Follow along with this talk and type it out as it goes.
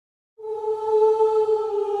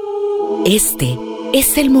Este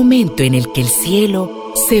es el momento en el que el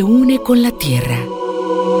cielo se une con la tierra.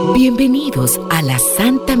 Bienvenidos a la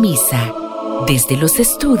Santa Misa desde los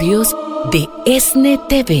estudios de ESNE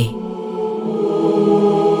TV.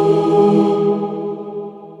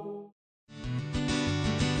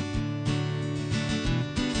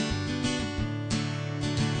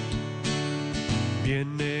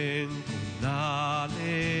 Vienen con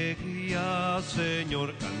alegría,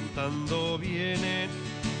 Señor, cantando vienen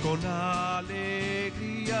con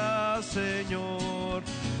alegría, Señor.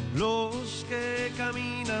 Los que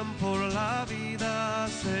caminan por la vida,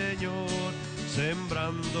 Señor,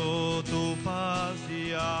 sembrando tu paz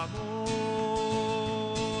y amor.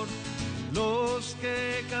 Los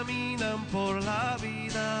que caminan por la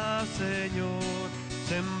vida, Señor,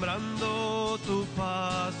 sembrando tu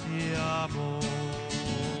paz y amor.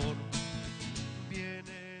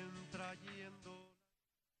 Vienen trayendo.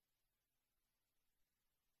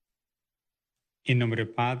 En nombre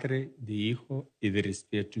del Padre, del Hijo y del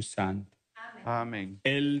Espíritu Santo. Amén.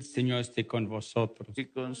 El Señor esté con vosotros. Y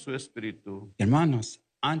con su espíritu. Hermanos,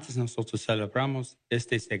 antes nosotros celebramos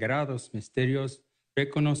estos sagrados misterios,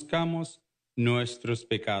 reconozcamos nuestros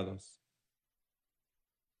pecados.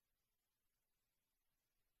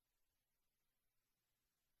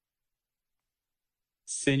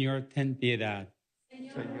 Señor, ten piedad.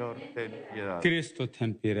 Señor, ten piedad. Cristo,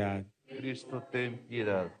 ten piedad. Cristo, ten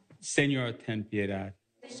piedad. Señor, ten piedad.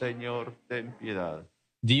 Señor, ten piedad.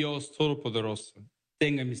 Dios Todopoderoso,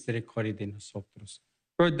 tenga misericordia de nosotros,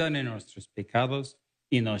 perdone nuestros pecados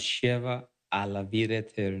y nos lleva a la vida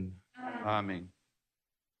eterna. Amén.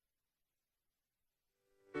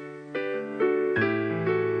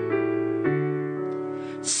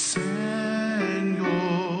 Señor,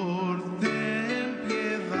 ten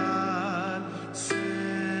piedad.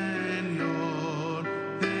 Señor,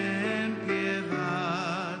 ten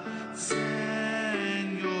piedad. Señor,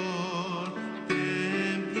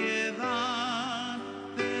 ten piedad.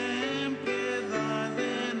 Ten piedad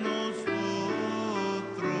de nosotros.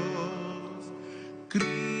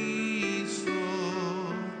 Cristo,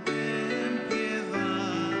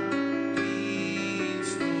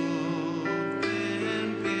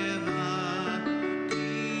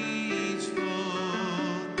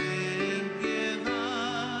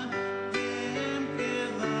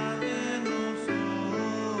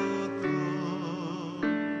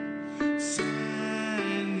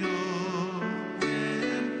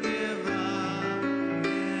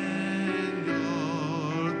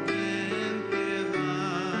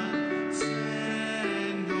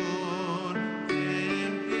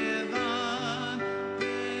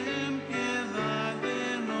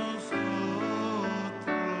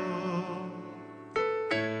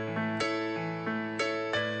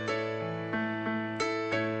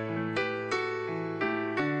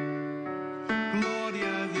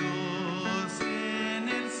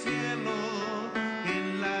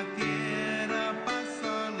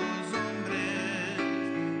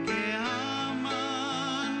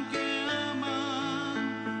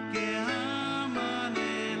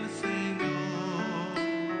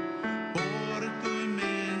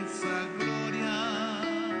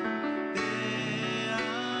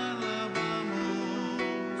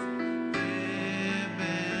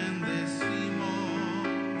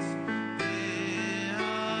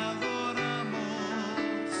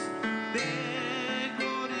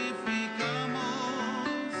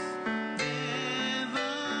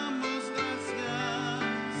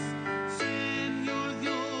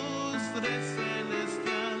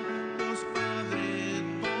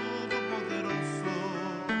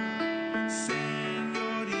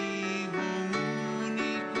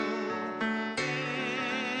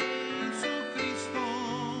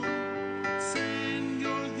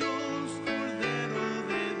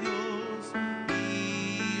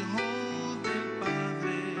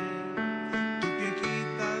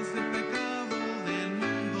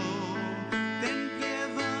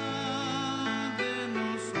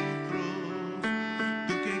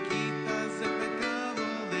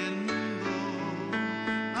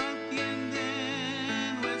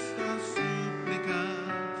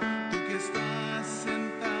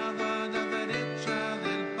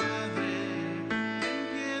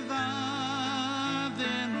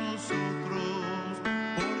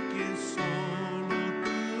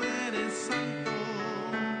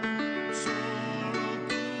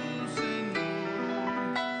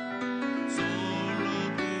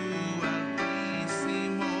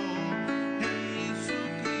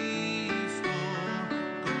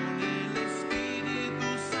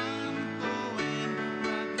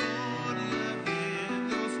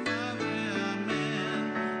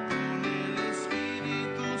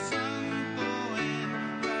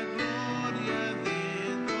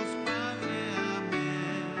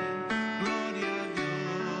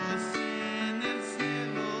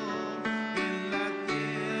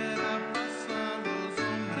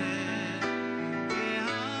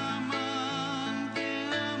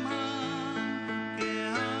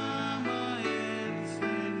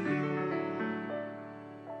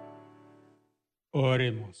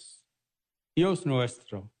 Oremos. Dios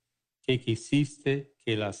nuestro, que quisiste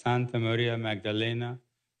que la Santa María Magdalena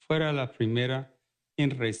fuera la primera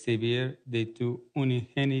en recibir de tu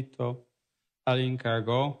unigénito, al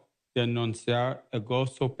encargó de anunciar el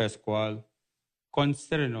gozo pascual,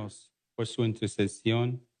 concédenos por su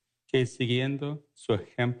intercesión que, siguiendo su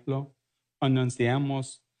ejemplo,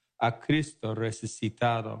 anunciamos a Cristo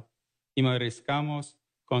resucitado y merezcamos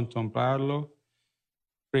contemplarlo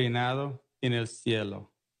reinado en el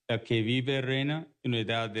cielo. El que vive y reina en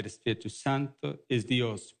unidad del Espíritu Santo es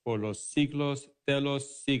Dios por los siglos de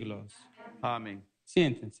los siglos. Amén.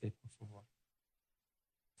 Siéntense, por favor.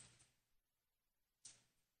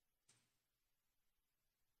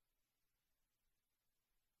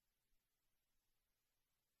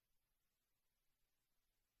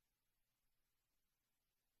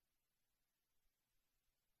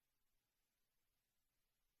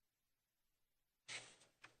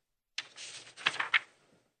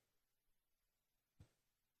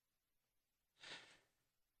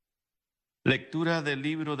 Lectura del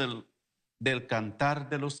libro del Cantar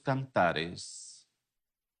de los Cantares.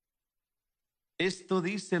 Esto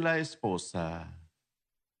dice la esposa: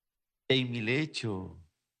 en mi lecho,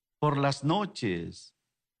 por las noches,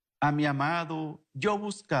 a mi amado yo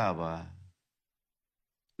buscaba.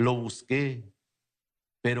 Lo busqué,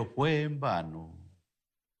 pero fue en vano.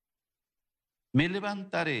 Me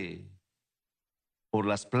levantaré por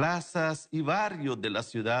las plazas y barrios de la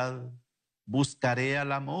ciudad, buscaré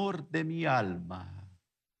al amor de mi alma.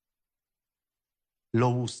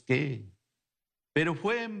 Lo busqué, pero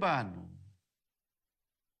fue en vano.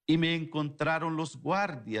 Y me encontraron los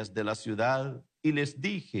guardias de la ciudad y les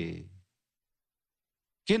dije: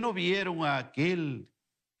 ¿qué no vieron a aquel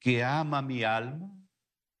que ama mi alma?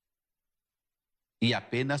 Y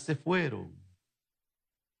apenas se fueron,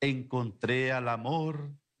 encontré al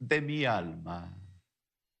amor de mi alma.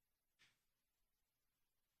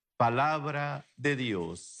 Palabra de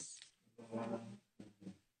Dios.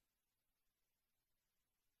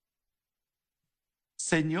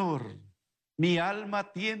 Señor, mi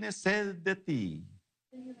alma tiene sed de ti.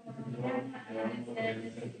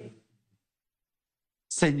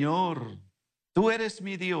 Señor, tú eres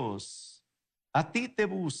mi Dios, a ti te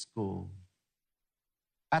busco.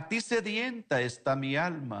 A ti sedienta está mi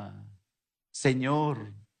alma.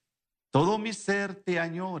 Señor, todo mi ser te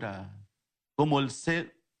añora, como el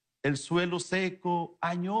suelo seco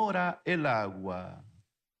añora el agua.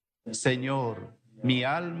 Señor, mi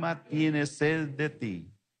alma tiene sed de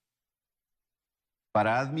ti,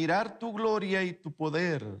 para admirar tu gloria y tu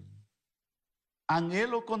poder.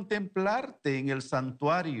 Anhelo contemplarte en el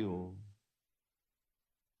santuario,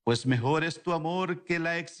 pues mejor es tu amor que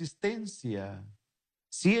la existencia.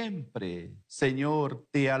 Siempre, Señor,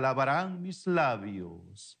 te alabarán mis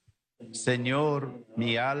labios. Señor,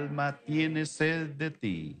 mi alma tiene sed de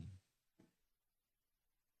ti.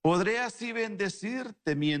 Podré así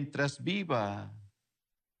bendecirte mientras viva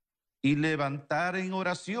y levantar en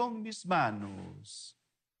oración mis manos.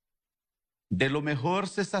 De lo mejor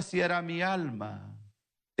se saciará mi alma,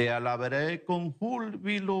 te alabaré con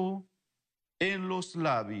júbilo en los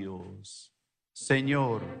labios.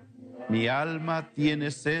 Señor, mi alma tiene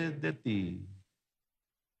sed de ti.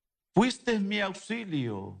 Fuiste mi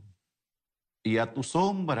auxilio, y a tu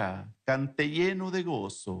sombra canté lleno de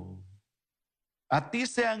gozo. A ti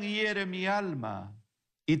se adhiere mi alma,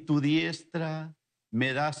 y tu diestra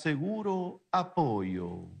me da seguro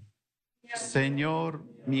apoyo. Señor,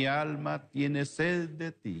 mi alma tiene sed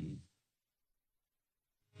de ti.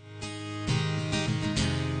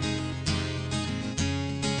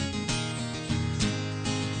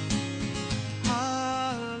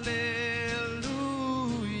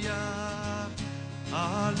 Aleluya,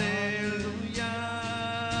 aleluya,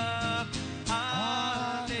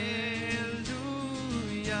 aleluya,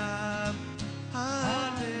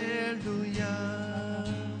 aleluya.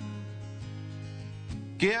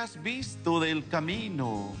 ¿Qué has visto del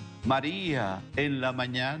camino, María, en la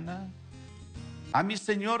mañana? A mi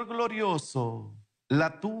Señor glorioso,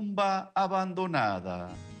 la tumba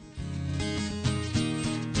abandonada.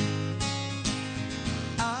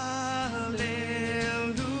 Aleluya,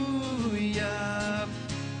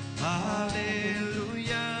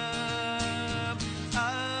 aleluya,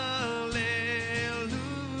 aleluya,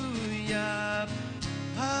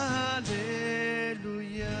 aleluya.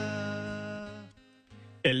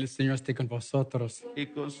 El Señor esté con vosotros. Y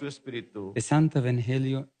con su espíritu. El Santo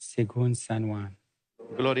Evangelio según San Juan.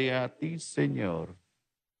 Gloria a ti, Señor.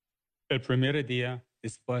 El primer día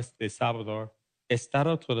después de sábado,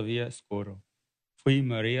 estaba todavía oscuro. Fui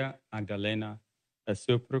María Magdalena al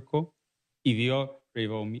sepulcro y vio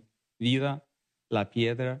revolvida la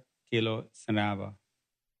piedra que lo cerraba.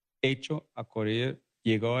 Hecho a correr,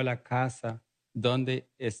 llegó a la casa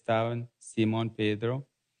donde estaban Simón Pedro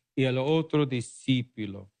y el otro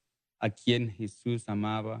discípulo, a quien Jesús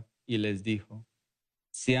amaba, y les dijo: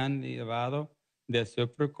 se han llevado de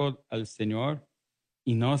sepulcro al Señor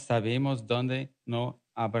y no sabemos dónde no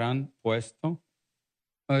habrán puesto.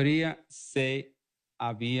 María se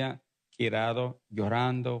había quedado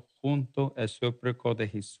llorando junto al sepulcro de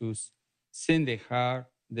Jesús, sin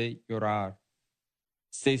dejar de llorar.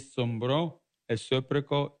 Se asombró el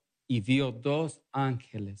sepulcro y vio dos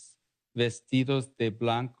ángeles vestidos de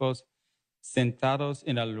blancos sentados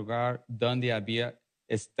en el lugar donde había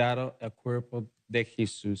estado el cuerpo de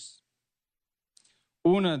Jesús.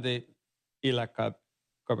 Uno de la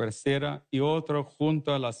cabecera y otro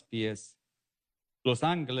junto a los pies. Los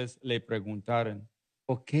ángeles le preguntaron: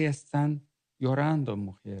 ¿por qué están llorando,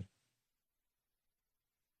 mujer?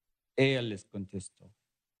 Ella les contestó: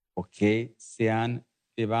 porque se han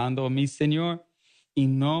llevado a mi Señor y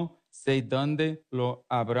no sé dónde lo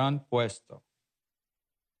habrán puesto.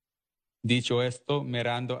 Dicho esto,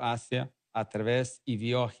 mirando hacia atrás, y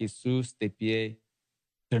vio a Jesús de pie,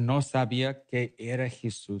 pero no sabía que era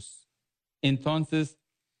Jesús. Entonces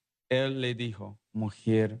él le dijo: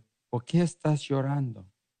 mujer, ¿por qué estás llorando?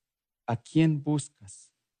 ¿A quién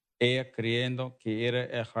buscas? Ella, creyendo que era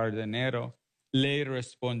el jardinero, le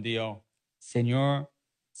respondió: Señor,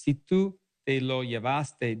 si tú te lo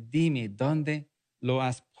llevaste, dime dónde lo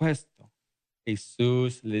has puesto.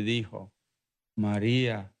 Jesús le dijo: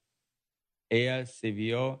 María. Ella se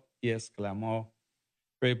vio y exclamó: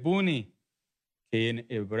 Rebuni, que en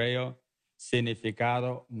hebreo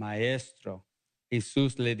significado maestro.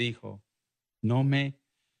 Jesús le dijo: no me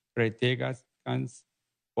retengas,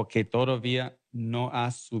 porque todavía no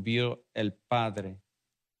has subido el Padre.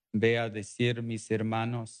 Ve a decir mis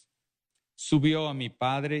hermanos: subió a mi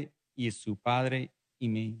Padre y su Padre, y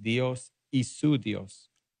mi Dios y su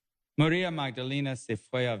Dios. María Magdalena se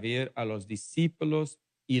fue a ver a los discípulos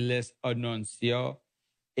y les anunció: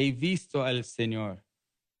 he visto al Señor,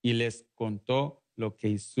 y les contó lo que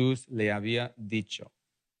Jesús le había dicho.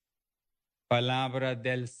 Palabra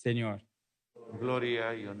del Señor.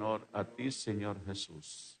 Gloria y honor a ti, Señor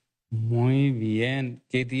Jesús. Muy bien,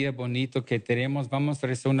 qué día bonito que tenemos. Vamos a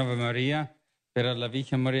rezar una Ave María, pero la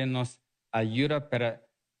Virgen María nos ayuda para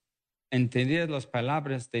entender las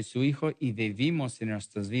palabras de su Hijo y vivimos en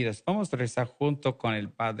nuestras vidas. Vamos a rezar junto con el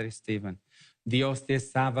Padre Esteban. Dios te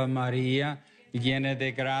salve María, llena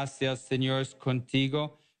de gracia, Señor es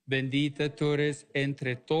contigo. Bendita tú eres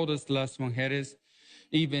entre todas las mujeres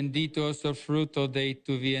y bendito es el fruto de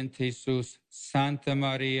tu vientre, Jesús. Santa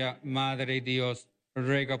María, Madre de Dios,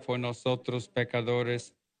 ruega por nosotros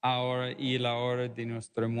pecadores, ahora y la hora de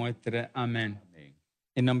nuestra muerte. Amén. Amén.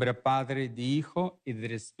 En nombre del Padre, del Hijo y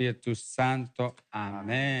del Espíritu Santo.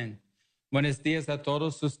 Amén. Buenos días a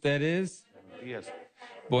todos ustedes. Buenos días.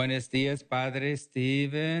 Buenos días, Padre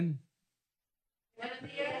Steven.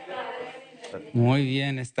 Muy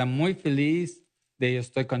bien, está muy feliz de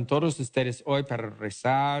estoy con todos ustedes hoy para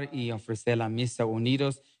rezar y ofrecer la misa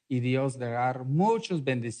unidos y Dios dar muchas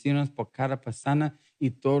bendiciones por cada persona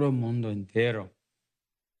y todo el mundo entero.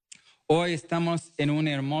 Hoy estamos en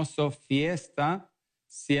una hermosa fiesta,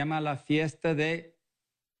 se llama la fiesta de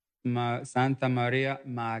Santa María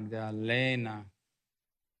Magdalena.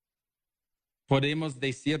 Podemos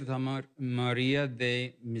decir María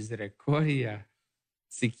de Misericordia,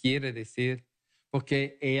 si quiere decir,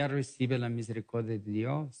 porque ella recibe la misericordia de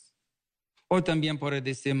Dios. O también puede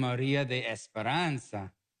decir María de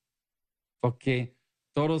Esperanza, porque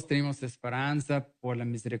todos tenemos esperanza por la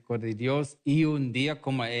misericordia de Dios. Y un día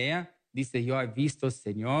como ella, dice, yo he visto al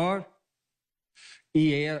Señor,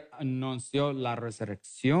 y ella anunció la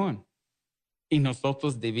resurrección. Y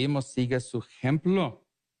nosotros debemos seguir su ejemplo.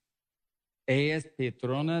 Ella es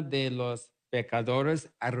patrona de los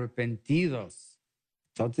pecadores arrepentidos.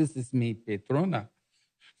 Entonces es mi patrona,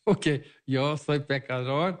 porque yo soy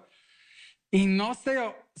pecador. Y no sé,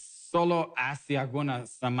 solo hace algunas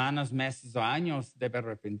semanas, meses o años debe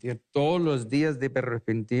arrepentir. Todos los días debe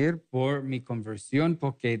arrepentir por mi conversión,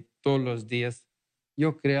 porque todos los días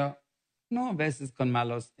yo creo, no a veces con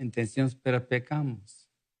malas intenciones, pero pecamos.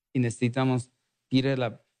 Y necesitamos pedir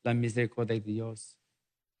la misericordia de Dios.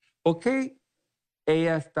 ¿Ok?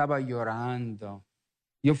 Ella estaba llorando.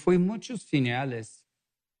 Yo fui muchos finales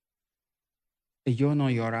y yo no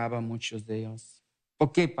lloraba muchos de ellos.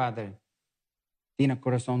 ¿Por qué, Padre? ¿Tiene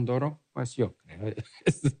corazón duro? Pues yo creo.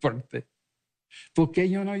 Eso es parte. ¿Por qué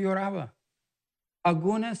yo no lloraba?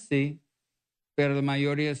 Algunas sí, pero la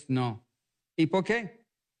mayoría no. ¿Y por qué?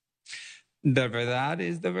 De verdad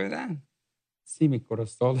es de verdad. sí, mi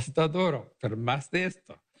corazón está duro, pero más de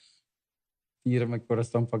esto, quiero mi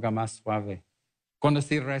corazón un poco más suave. Cuando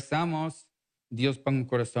si rezamos, Dios pone un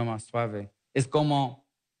corazón más suave. Es como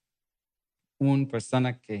una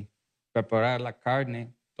persona que prepara la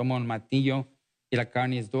carne, toma un martillo y la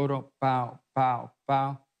carne es duro, pau, pau,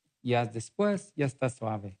 pau, ya después ya está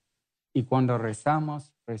suave. Y cuando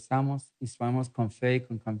rezamos y suamos con fe,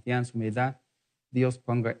 con confianza, humildad, Dios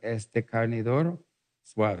ponga este carne duro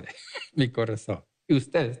suave, mi corazón. Y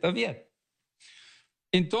usted está bien.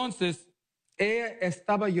 Entonces, ella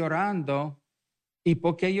estaba llorando. ¿Y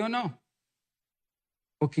por qué yo no?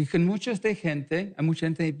 Porque con mucha gente, hay mucha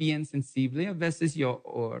gente bien sensible, a veces yo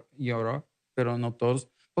lloro, pero no todos,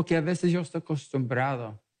 porque a veces yo estoy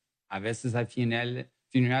acostumbrado. A veces hay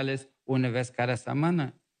funerales una vez cada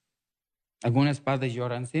semana. Algunos padres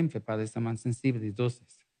lloran siempre, padres son más sensibles y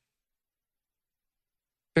dulces.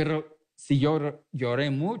 Pero si yo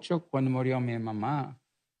lloré mucho cuando murió mi mamá,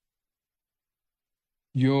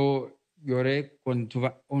 yo lloré cuando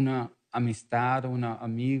tuve una amistad, un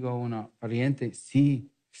amigo, una pariente,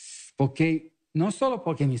 sí, porque no solo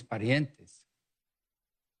porque mis parientes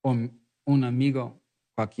o un amigo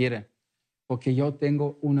cualquiera, porque yo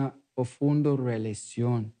tengo una profunda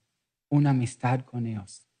relación, una amistad con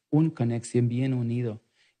ellos, una conexión bien unido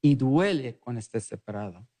y duele cuando esté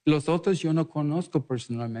separado. Los otros yo no conozco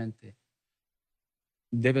personalmente.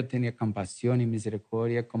 Debe tener compasión y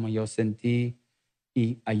misericordia como yo sentí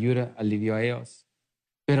y ayuda, alivió a ellos.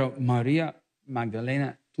 Pero María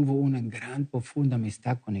Magdalena tuvo una gran, profunda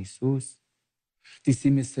amistad con Jesús. Dice,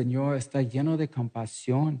 mi Señor está lleno de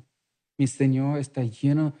compasión. Mi Señor está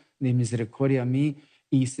lleno de misericordia a mí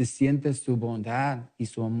y se siente su bondad y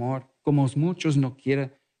su amor. Como muchos no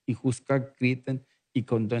quieren y juzgar, gritan y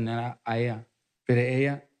condenar a ella. Pero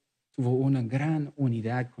ella tuvo una gran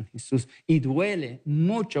unidad con Jesús y duele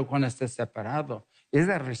mucho cuando está separado. Es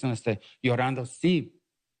la razón está llorando, sí,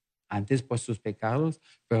 antes por sus pecados,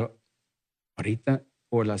 pero ahorita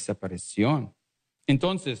por la separación.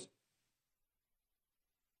 Entonces,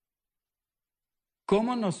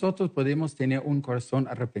 ¿cómo nosotros podemos tener un corazón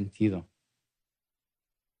arrepentido?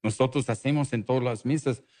 Nosotros hacemos en todas las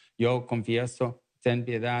misas, yo confieso, ten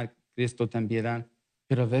piedad, Cristo ten piedad,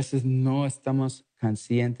 pero a veces no estamos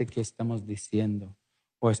conscientes que estamos diciendo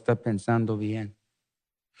o está pensando bien.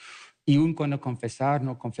 Y aún cuando confesar,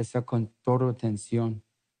 no confesar con toda atención.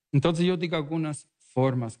 Entonces yo digo algunas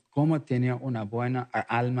formas cómo tener una buena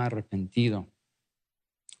alma arrepentida.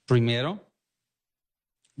 Primero,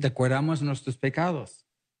 recordamos nuestros pecados.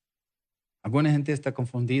 Alguna gente está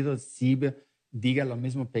confundida si diga lo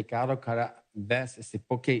mismo pecado cada vez.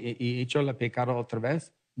 Porque he hecho el pecado otra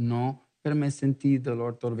vez. No, pero me sentí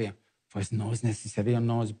dolor todavía. Pues no es necesario,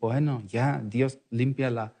 no es bueno. Ya, Dios limpia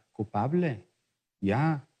la culpable.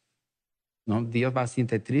 Ya. No, Dios va a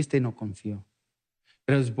sentir triste y no confío.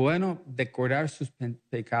 Pero es bueno recordar sus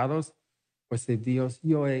pecados, pues de Dios,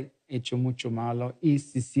 yo he hecho mucho malo y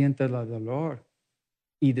si siente el dolor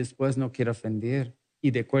y después no quiero ofender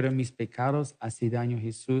y recuerdo mis pecados, hace daño a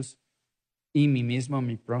Jesús y mí mismo, a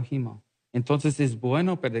mi prójimo. Entonces es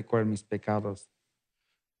bueno recordar mis pecados.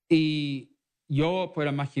 Y yo puedo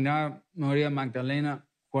imaginar María Magdalena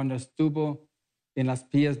cuando estuvo en las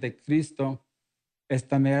pies de Cristo,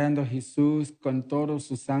 está mirando a Jesús con toda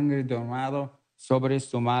su sangre derramado sobre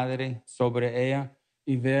su madre, sobre ella,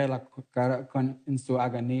 y ve la cara en su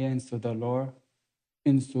agonía, en su dolor,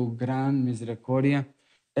 en su gran misericordia.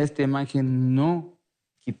 Esta imagen no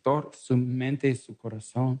quitó su mente y su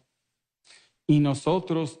corazón. Y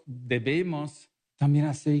nosotros debemos también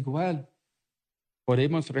hacer igual.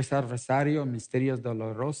 Podemos rezar rosario, misterios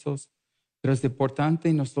dolorosos, pero es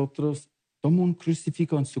importante nosotros tomar un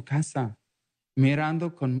crucifijo en su casa,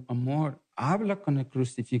 mirando con amor, habla con el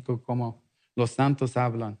crucifijo como los santos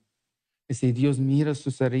hablan. Dice, Dios mira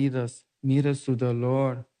sus heridas, mira su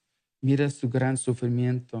dolor, mira su gran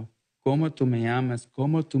sufrimiento, cómo tú me amas,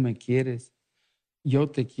 cómo tú me quieres. Yo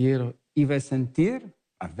te quiero. Y va a sentir,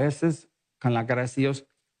 a veces, con la gracia de Dios,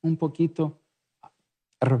 un poquito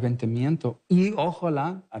arrepentimiento. Y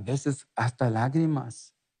ojalá, a veces, hasta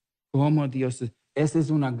lágrimas. Como Dios, ese es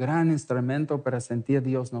un gran instrumento para sentir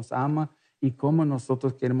Dios nos ama y cómo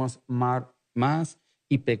nosotros queremos amar más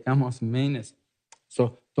y pecamos menos.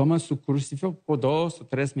 Toma su crucifijo por 2 o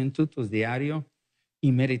 3 minutos diario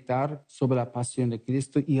y meditar sobre la pasión de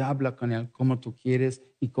Cristo y habla con Él como tú quieres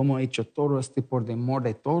y cómo ha hecho todo esto por amor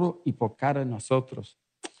de todo y por cada nosotros.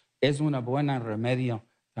 Es una buena remedio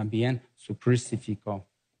también su crucifijo.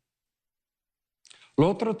 Lo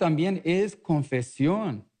otro también es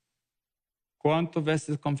confesión. ¿Cuántas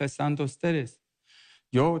veces confesando ustedes?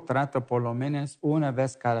 Yo trato por lo menos una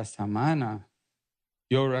vez cada semana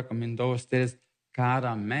Yo recomiendo a ustedes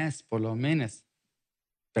cada mes por lo menos.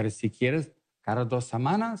 Pero si quieres, cada 2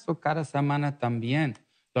 semanas o cada semana también.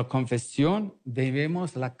 La confesión,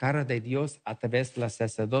 vemos la cara de Dios a través del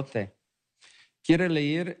sacerdote. Quiero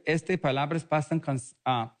leer estas palabras pasan con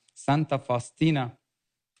Santa Faustina.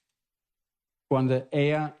 Cuando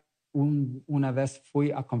ella una vez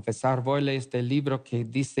fui a confesar, voy a leer este libro que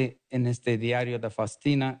dice en este diario de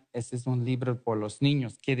Faustina. Este es un libro por los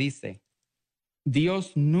niños. ¿Qué dice?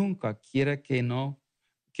 Dios nunca quiere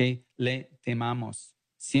que le temamos.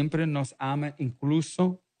 Siempre nos ama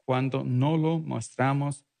incluso cuando no lo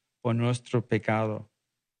mostramos por nuestro pecado.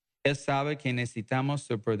 Él sabe que necesitamos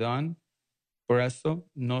su perdón. Por eso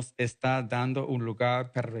nos está dando un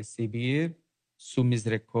lugar para recibir su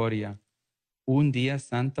misericordia. Un día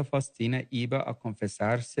Santa Faustina iba a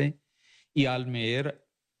confesarse y al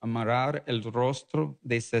mirar el rostro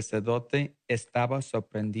del sacerdote estaba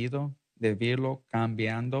sorprendido de verlo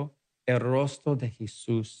cambiando el rostro de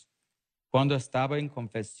Jesús. Cuando estaba en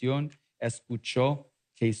confesión, escuchó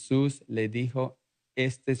que Jesús le dijo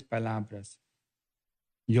estas palabras: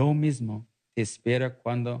 yo mismo te espero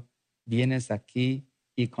cuando vienes aquí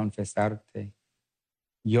y confesarte.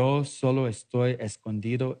 Yo solo estoy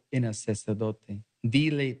escondido en el sacerdote.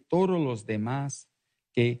 Dile a todos los demás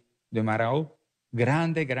que demarán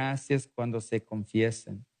grandes gracias cuando se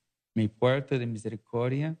confiesen. Mi puerta de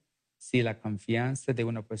misericordia, si la confianza de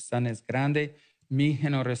una persona es grande, mi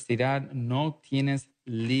generosidad no tiene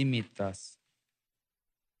límites.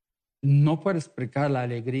 No puedo explicar la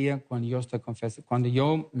alegría cuando yo estoy confesando. Cuando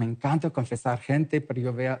yo me encanta confesar gente, pero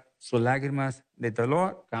yo veo sus lágrimas de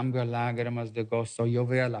dolor, cambio a lágrimas de gozo. Yo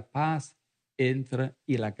veo la paz, entra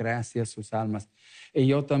y la gracia a sus almas. Y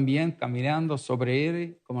yo también caminando sobre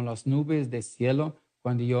él como las nubes del cielo,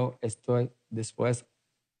 cuando yo estoy después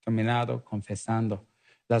caminando, confesando.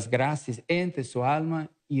 Las gracias entre su alma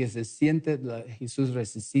y se siente Jesús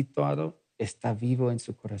resucitado, está vivo en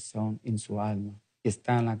su corazón, en su alma.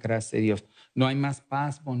 Está en la gracia de Dios. No hay más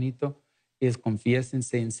paz bonito, es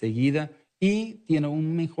confiésense enseguida y tiene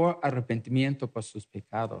un mejor arrepentimiento por sus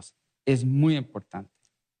pecados. Es muy importante.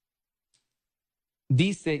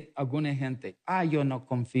 Dice alguna gente, yo no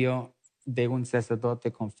confío de un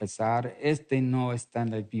sacerdote confesar, no está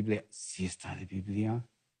en la Biblia. Sí está en la Biblia.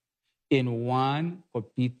 En Juan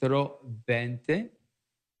capítulo 20,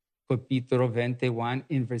 Juan,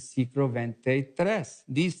 en versículo 23,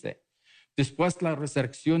 dice: después de la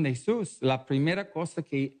resurrección de Jesús, la primera cosa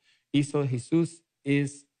que hizo Jesús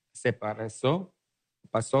es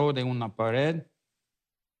pasó de una pared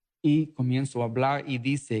y comenzó a hablar y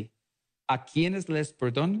dice: a quienes les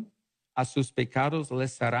perdonen, a sus pecados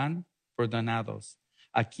les serán perdonados.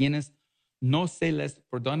 A quienes no se les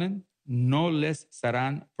perdonen, no les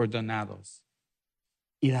serán perdonados.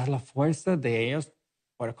 Y dar la fuerza de ellos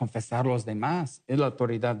para confesar a los demás es la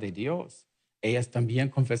autoridad de Dios. Ellas también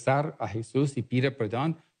confesar a Jesús y pide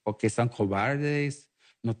perdón porque son cobardes,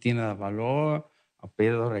 no tienen valor, a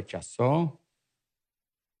Pedro rechazó.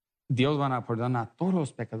 Dios va a perdonar a todos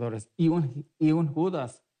los pecadores y un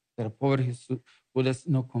Judas, pero pobre Jesús, Judas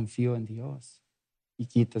no confió en Dios y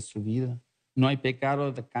quita su vida. No hay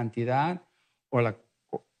pecado de cantidad o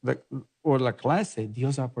la clase.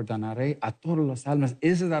 Dios va a perdonar a todas las almas.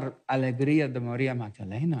 Esa es la alegría de María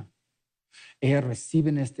Magdalena. Ella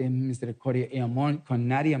recibe esta misericordia y amor con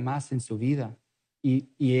nadie más en su vida. Y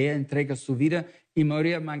ella entrega su vida. Y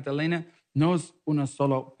María Magdalena no es una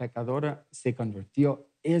sola pecadora, se convirtió.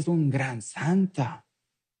 Es un gran santa.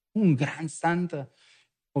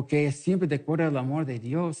 Porque ella siempre recuerda el amor de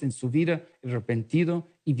Dios en su vida, arrepentido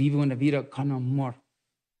y vive una vida con amor.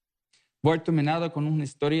 Voy a terminar con una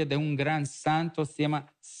historia de un gran santo, se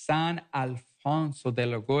llama San Alfonso de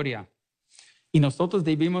Liguria. Y nosotros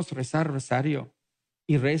debemos rezar rosario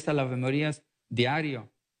y rezar las Ave Marías diario,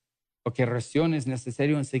 porque oración es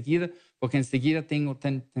necesario enseguida, porque enseguida tengo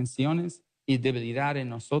tensiones y debilidad en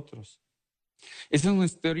nosotros. Esa es una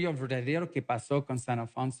historia verdadera que pasó con San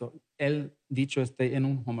Alfonso. Él dicho en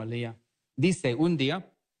una homilía. Dice, un día,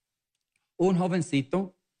 un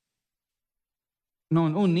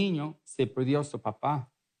niño se perdió a su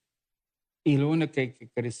papá. Y lo único que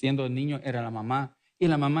creciendo el niño era la mamá. Y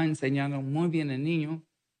la mamá enseñando muy bien al niño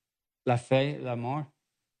la fe, el amor.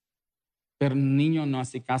 Pero el niño no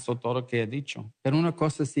hace caso a todo lo que he dicho. Pero una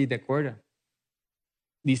cosa sí recuerda.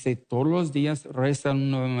 Dice, todos los días reza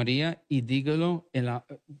una Ave María y dígalo,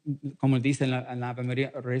 como dice en la Ave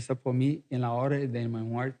María, reza por mí en la hora de mi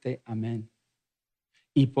muerte. Amén.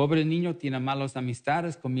 Y pobre niño tiene malas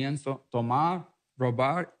amistades, comienza a tomar,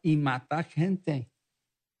 robar y matar gente.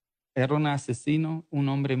 Era un asesino, un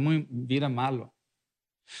hombre muy vida malo.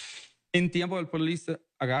 En tiempo el policía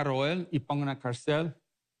agarró a él y pongo en la cárcel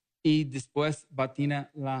y después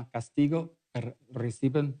batina la castigo,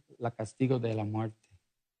 reciben la castigo de la muerte.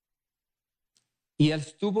 Y él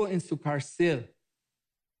estuvo en su cárcel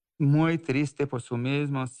muy triste por sí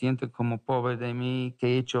mismo, siente como pobre de mí, que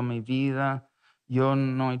he hecho mi vida, yo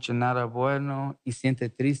no he hecho nada bueno y siente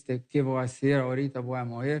triste, ¿qué voy a hacer ahorita? Voy a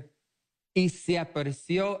morir. Y se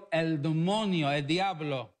apareció el demonio, el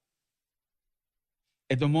diablo.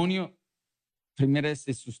 El demonio primero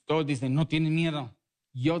se asustó, dice, no tiene miedo,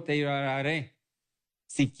 yo te ayudaré.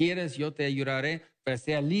 Si quieres, yo te ayudaré para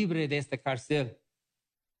ser libre de esta cárcel.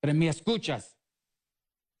 Pero me escuchas.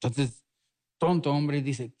 Entonces, tonto hombre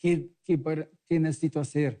dice, ¿qué necesito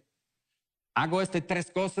hacer? Hago estas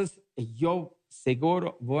 3 cosas y yo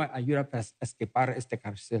seguro voy a ayudar para escapar de esta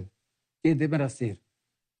cárcel. ¿Qué debo hacer?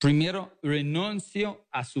 Primero, renuncio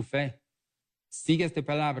a su fe. Sigue estas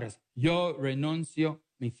palabras. Yo renuncio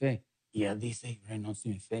mi fe. Y él dice,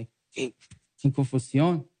 renuncio mi fe. ¿Qué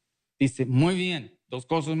confusión? Dice, muy bien, 2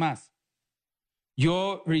 cosas más.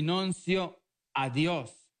 Yo renuncio a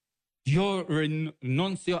Dios. Yo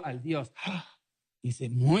renuncio al Dios. Dice,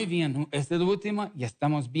 muy bien, esta es la última, ya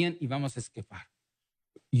estamos bien y vamos a escapar.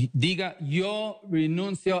 Y diga, yo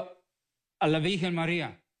renuncio a la Virgen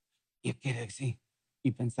María. Y quiere decir,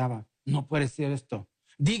 y pensaba, no puede ser esto.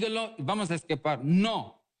 Dígalo y vamos a escapar.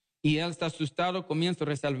 No. Y él está asustado, comienza a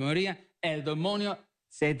rezar a María. El demonio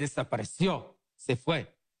se desapareció, se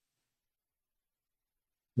fue.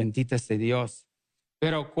 Bendito sea Dios.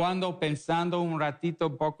 Pero cuando pensando un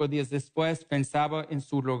ratito, pocos días después, pensaba en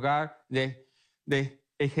su lugar de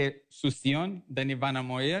ejecución, donde van a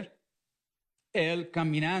morir, él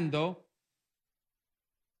caminando,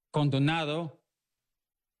 condenado,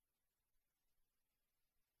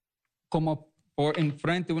 como por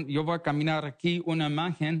enfrente, yo voy a caminar aquí, una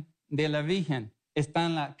imagen de la Virgen. Está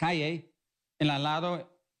en la calle, en el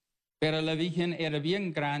lado, pero la Virgen era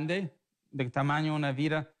bien grande, de tamaño de una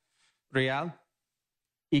vida real.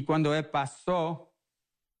 Y cuando él pasó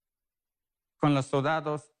con los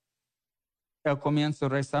soldados, él comienza a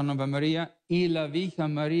rezar Nueva María y la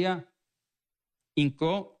Virgen María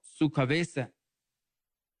hincó su cabeza.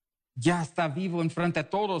 Ya está vivo enfrente de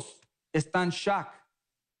todos, está en shock.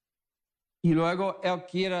 Y luego él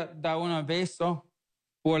quiere dar un beso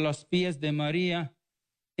por los pies de María.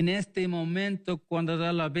 En este momento, cuando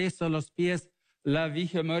da el beso a los pies, la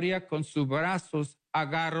Virgen María con sus brazos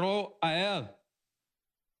agarró a él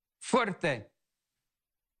fuerte.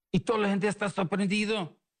 Y toda la gente está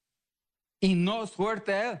sorprendido. Y no es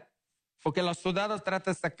fuerte él, porque los soldados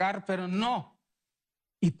tratan de sacar, pero no.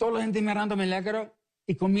 Y toda la gente mirando milagro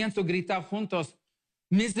y comienzo a gritar juntos,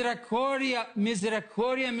 misericordia,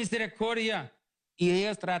 misericordia, misericordia. Y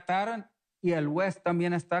ellos trataron, y el juez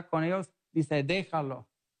también está con ellos, dice, déjalo,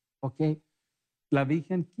 porque la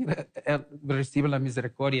Virgen quiere recibir la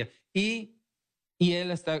misericordia. Y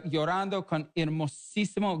él está llorando con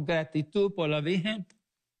hermosísima gratitud por la Virgen.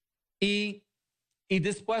 Y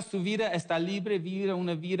después su vida está libre, vive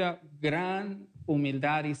una vida gran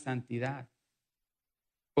humildad y santidad.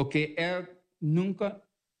 Porque él nunca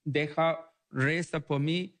deja reza por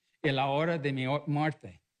mí en la hora de mi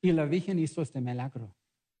muerte. Y la Virgen hizo este milagro.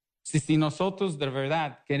 Si nosotros de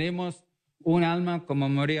verdad queremos un alma como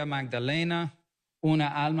María Magdalena,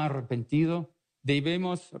 una alma arrepentida,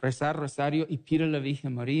 debemos rezar rosario y pedir a la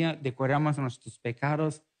Virgen María, declaramos nuestros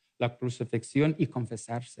pecados, la crucifixión y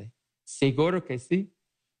confesarse. Seguro que sí.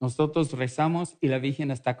 Nosotros rezamos y la Virgen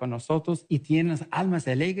está con nosotros y tiene almas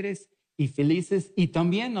alegres y felices. Y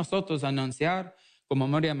también nosotros anunciar como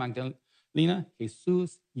María Magdalena,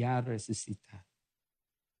 Jesús ya resucita.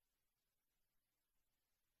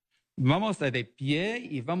 Vamos a de pie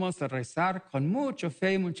y vamos a rezar con mucha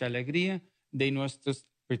fe y mucha alegría de nuestras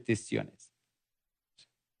peticiones.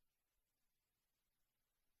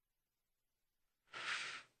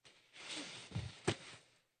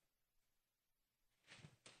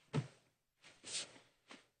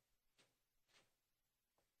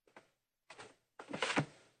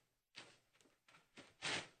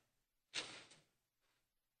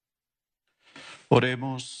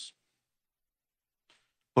 Oremos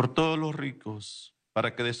por todos los ricos,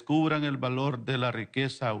 para que descubran el valor de la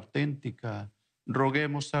riqueza auténtica.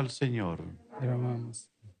 Roguemos al Señor. Oramos.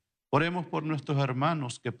 Oremos por nuestros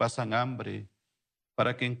hermanos que pasan hambre,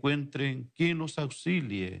 para que encuentren quien los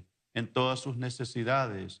auxilie en todas sus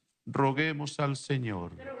necesidades. Roguemos al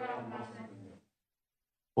Señor.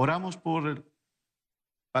 Oramos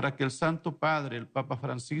para que el Santo Padre, el Papa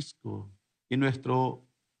Francisco, y nuestro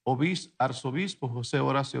arzobispo José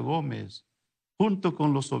Horacio Gómez, junto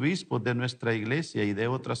con los obispos de nuestra iglesia y de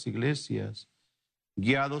otras iglesias,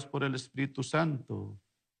 guiados por el Espíritu Santo,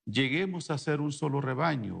 lleguemos a ser un solo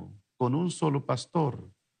rebaño, con un solo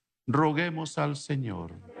pastor. Roguemos al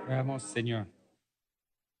Señor. Oramos, Señor.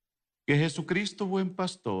 Que Jesucristo, buen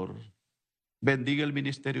pastor, bendiga el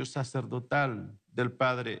ministerio sacerdotal del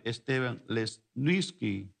Padre Esteban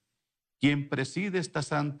Lesniewski, quien preside esta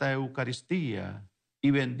Santa Eucaristía, y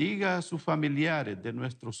bendiga a sus familiares de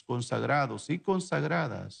nuestros consagrados y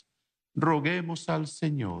consagradas. Roguemos al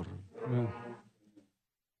Señor. Amén.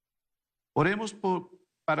 Oremos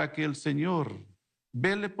para que el Señor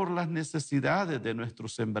vele por las necesidades de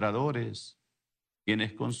nuestros sembradores,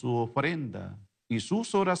 quienes con su ofrenda y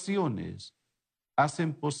sus oraciones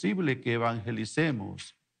hacen posible que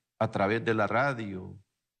evangelicemos a través de la radio,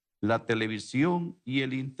 la televisión y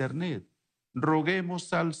el Internet.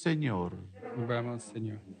 Roguemos al Señor. Oramos,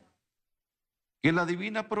 Señor. Que la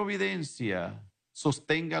divina providencia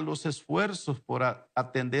sostenga los esfuerzos por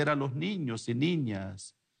atender a los niños y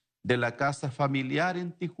niñas de la casa familiar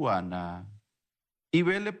en Tijuana y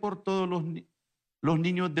vele por todos los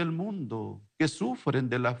niños del mundo que sufren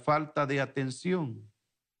de la falta de atención,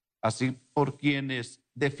 así por quienes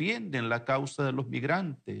defienden la causa de los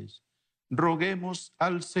migrantes. Roguemos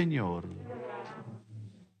al Señor.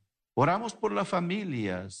 Oramos por las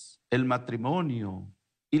familias, el matrimonio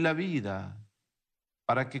y la vida,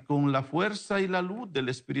 para que con la fuerza y la luz del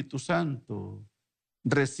Espíritu Santo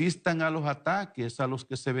resistan a los ataques a los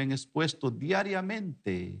que se ven expuestos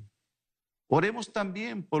diariamente. Oremos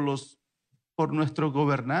también por nuestros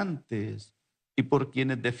gobernantes y por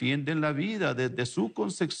quienes defienden la vida desde su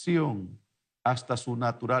concepción hasta su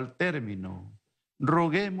natural término.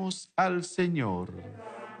 Roguemos al Señor.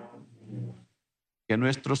 Que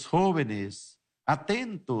nuestros jóvenes,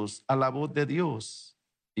 atentos a la voz de Dios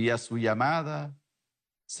y a su llamada,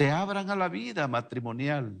 se abran a la vida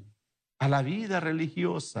matrimonial, a la vida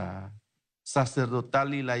religiosa,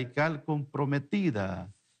 sacerdotal y laical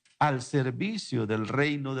comprometida al servicio del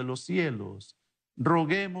reino de los cielos.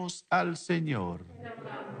 Roguemos al Señor.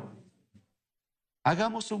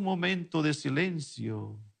 Hagamos un momento de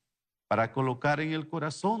silencio para colocar en el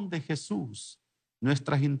corazón de Jesús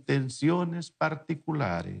nuestras intenciones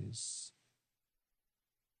particulares.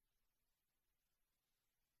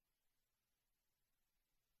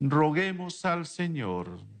 Roguemos al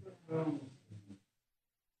Señor.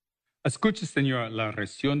 Escucha, Señor, la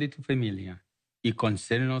oración de tu familia y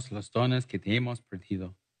concédenos los dones que te hemos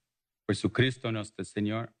perdido. Por Jesucristo nuestro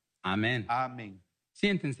Señor. Amén. Amén.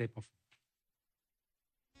 Siéntense, por favor.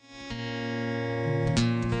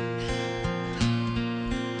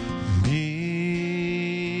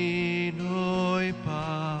 Vino y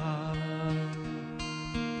paz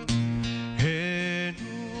en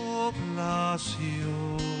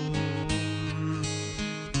oblación,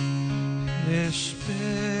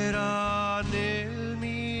 esperan el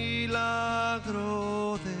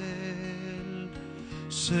milagro del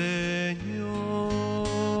Señor.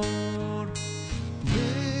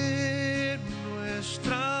 De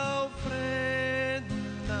nuestra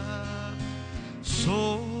ofrenda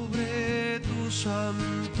sobre tu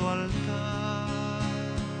santo altar,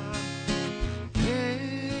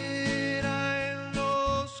 era en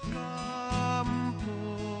los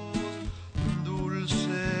campos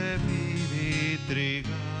dulce vid y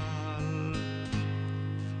trigal,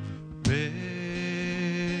 pero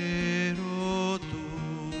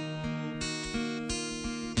tú,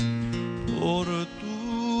 por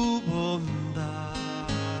tu bondad,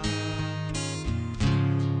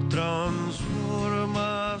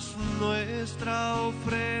 transformas nuestra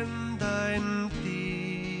ofrenda en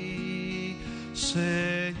ti,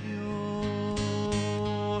 Señor.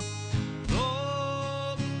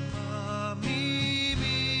 Toma mi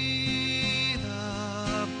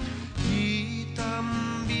vida y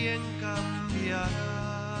también cambiará.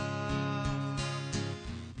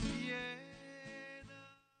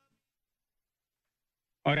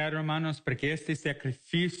 Orad, hermanos, porque este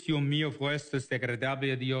sacrificio mío vuestro es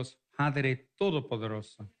agradable a Dios, Padre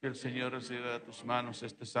Todopoderoso. Que el Señor reciba de tus manos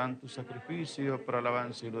este santo sacrificio para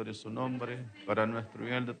alabanza y gloria de su nombre, para nuestro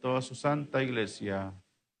bien de toda su santa iglesia.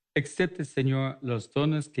 Acepte, Señor, los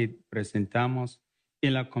dones que presentamos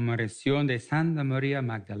en la conmemoración de Santa María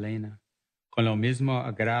Magdalena, con lo mismo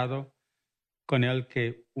agrado con el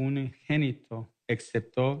que unigénito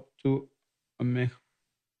aceptó tu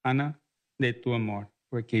mejana de tu amor,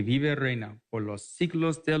 porque vive y reina por los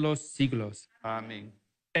siglos de los siglos. Amén.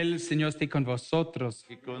 El Señor esté con vosotros.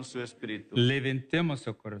 Y con su espíritu. Levantemos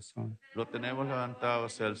el corazón. Lo tenemos levantado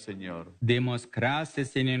hacia el Señor. Demos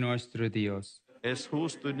gracias, Señor nuestro Dios. Es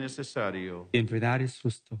justo y necesario. En verdad es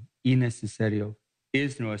justo y necesario.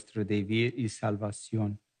 Es nuestro deber y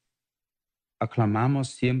salvación. Aclamamos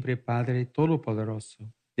siempre, Padre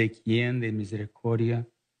Todopoderoso, de quien de misericordia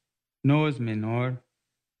no es menor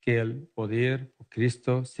que el poder por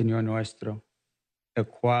Cristo, Señor nuestro, el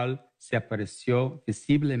cual se apareció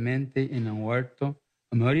visiblemente en el huerto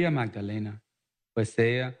a María Magdalena, pues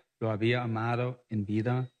ella lo había amado en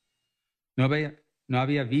vida, no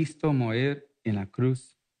había visto morir en la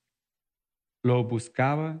cruz, lo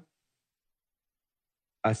buscaba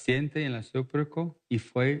paciente en la sepulcro y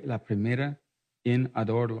fue la primera en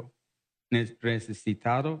adorarlo,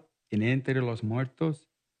 resucitado en entre los muertos,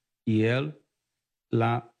 y él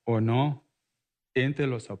la honró entre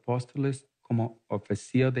los apóstoles como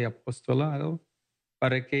oficio de apostolado,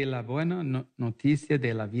 para que la buena noticia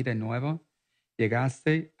de la vida nueva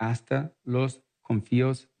llegase hasta los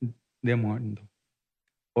confines del mundo.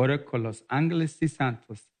 Ahora con los ángeles y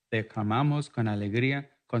santos le aclamamos con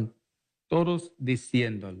alegría, con todos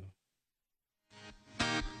diciéndolo.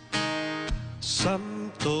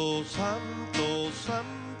 Santo, santo,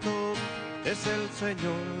 santo es el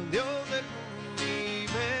Señor Dios del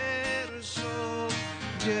universo.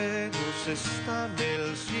 Llenos están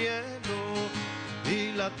el cielo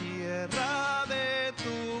y la tierra de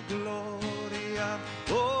tu gloria.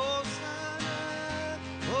 Hosana,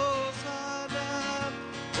 hosana,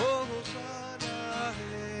 hosana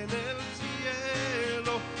en el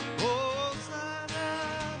cielo.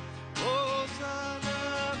 Hosana, hosana,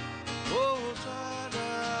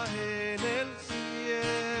 hosana en el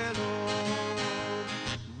cielo.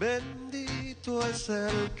 Bendito es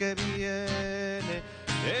el que viene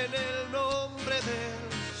en el nombre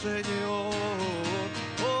del Señor.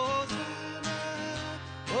 Hosana,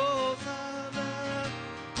 hosana,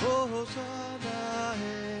 hosana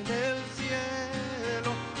en el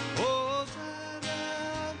cielo.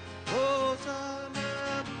 Hosana,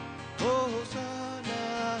 hosana,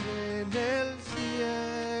 hosana en el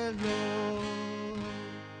cielo.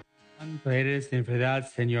 Santo eres en verdad,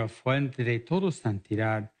 Señor, fuente de toda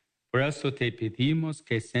santidad. Por eso te pedimos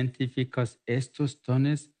que santificas estos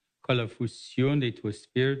dones con la fusión de tu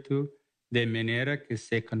Espíritu, de manera que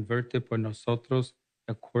se convierte por nosotros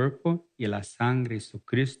el cuerpo y la sangre de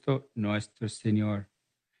Jesucristo nuestro Señor,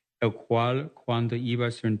 el cual, cuando iba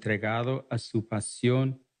a ser entregado a su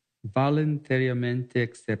pasión voluntariamente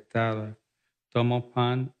aceptada, tomó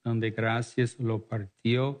pan, donde gracias lo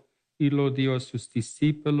partió y lo dio a sus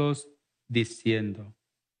discípulos, diciendo: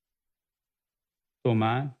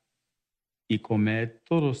 Tomad y comed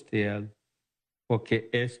todos de él, porque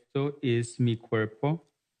esto es mi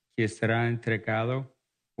cuerpo, que será entregado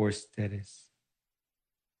por ustedes.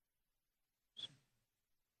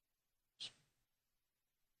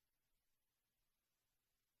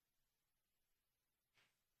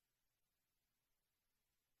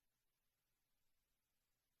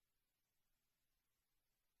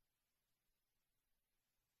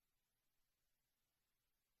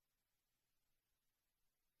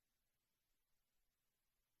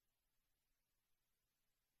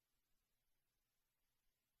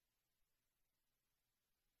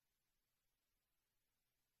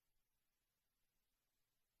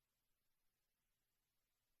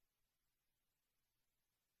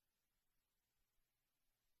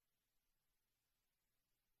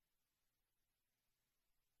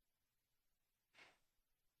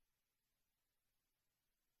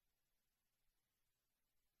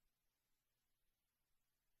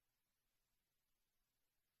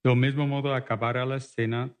 Del mismo modo, acabada la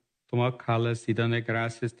cena, tomó el cáliz y dando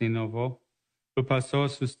gracias de nuevo, lo pasó a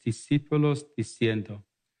sus discípulos, diciendo: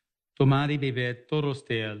 Tomad y bebed todos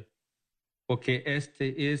de él, porque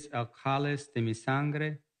este es el cáliz de mi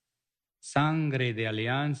sangre, sangre de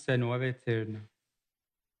alianza nueva eterna,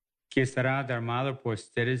 que será derramado por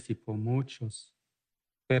ustedes y por muchos,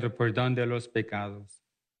 pero perdón de los pecados.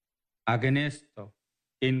 Hagan esto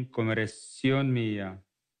en conmemoración mía.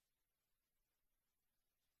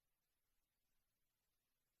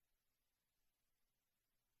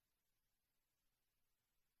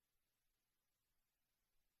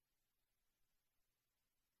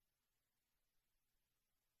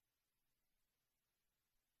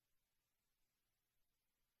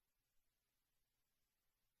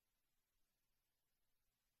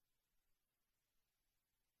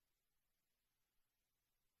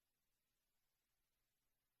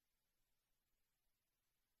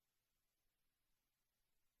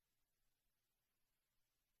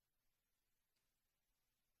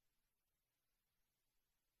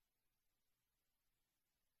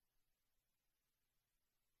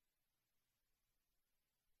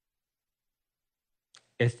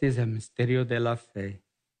 Este es el misterio de la fe.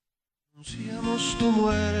 Anunciamos tu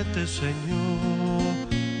muerte, Señor,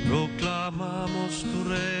 proclamamos celebramos tu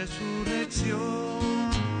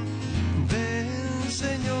resurrección. Ven,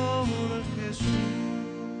 Señor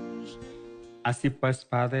Jesús. Así pues,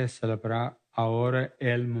 Padre, celebra ahora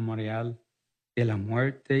el memorial de la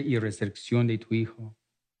muerte y resurrección de tu Hijo.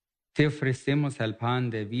 Te ofrecemos el pan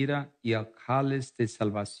de vida y el cáliz de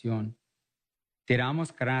salvación. Te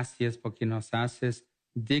damos gracias porque nos haces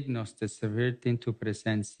dignos de servirte en tu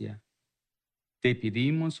presencia. Te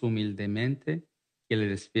pedimos humildemente que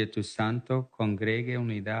el Espíritu Santo congregue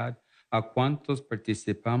unidad a cuantos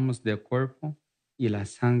participamos del cuerpo y la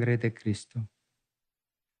sangre de Cristo.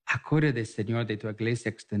 Acuérdate, Señor, de tu iglesia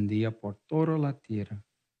extendida por toda la tierra,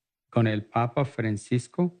 con el Papa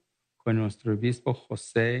Francisco, con nuestro obispo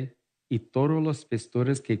José y todos los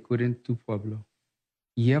pastores que cuiden tu pueblo.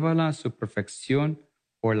 Llévala a su perfección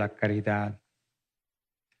por la caridad.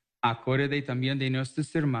 Acuérdate también de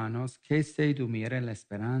nuestros hermanos que se durmieron en la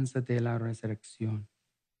esperanza de la resurrección,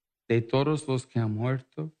 de todos los que han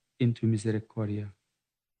muerto en tu misericordia.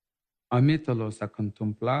 Admítelos a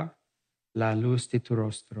contemplar la luz de tu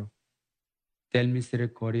rostro. Ten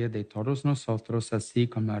misericordia de todos nosotros, así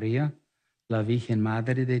como María, la Virgen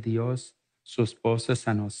Madre de Dios, su esposa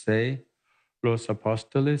San José, los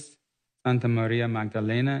apóstoles, Santa María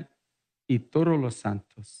Magdalena y todos los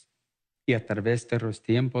santos. Y a través de los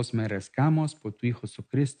tiempos merezcamos por tu Hijo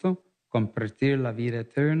Jesucristo compartir la vida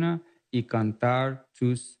eterna y cantar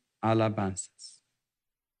tus alabanzas.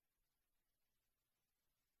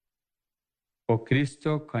 Por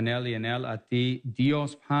Cristo, con Él y en Él, a ti,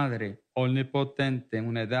 Dios Padre, omnipotente, en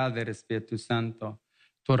unidad del Espíritu Santo,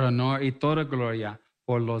 todo honor y toda gloria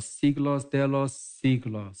por los siglos de los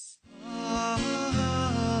siglos. Amén.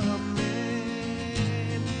 Amén.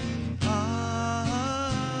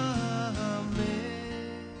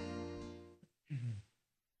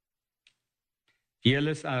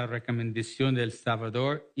 Fieles a la recomendación del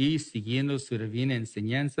Salvador y siguiendo su divina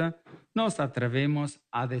enseñanza, nos atrevemos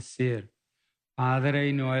a decir: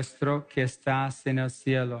 Padre nuestro que estás en el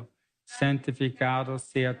cielo, santificado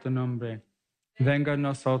sea tu nombre. Venga a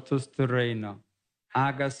nosotros tu reino.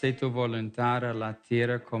 Hágase tu voluntad en la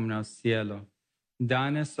tierra como en el cielo.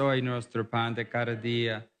 Danos hoy nuestro pan de cada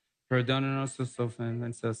día. Perdona nuestras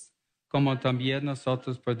ofensas, como también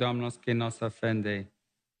nosotros perdonamos que nos ofende.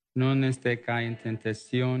 No nos dejes en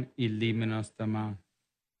tentación y líbranos del mal.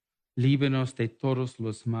 Líbranos de todos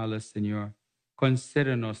los males, Señor.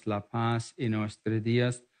 Concédenos la paz en nuestros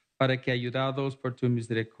días, para que, ayudados por tu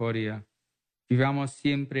misericordia, vivamos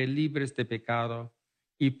siempre libres de pecado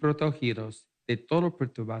y protegidos de toda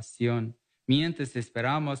perturbación, mientras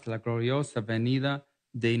esperamos la gloriosa venida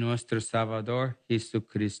de nuestro Salvador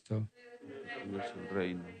Jesucristo. Tuyo es el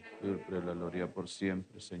reino, tuyo la gloria por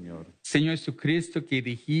siempre, Señor. Señor Jesucristo, que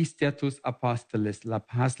dijiste a tus apóstoles: la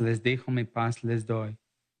paz les dejo, mi paz les doy.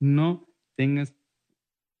 No tengas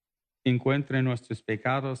encuentra en nuestros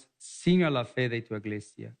pecados, sino la fe de tu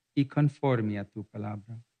iglesia, y conforme a tu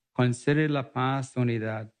palabra. Concede la paz,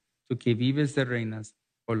 unidad, tú que vives y reinas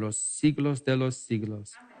por los siglos de los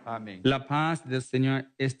siglos. Amén. La paz del Señor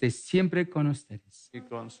esté siempre con ustedes. Y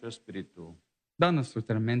con su espíritu. Danos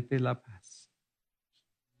totalmente la paz.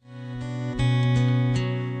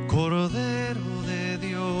 Cordero de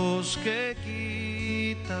Dios que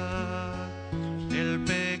quita el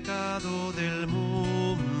pecado del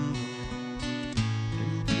mundo,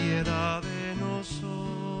 ten piedad de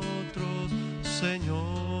nosotros,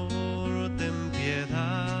 Señor, ten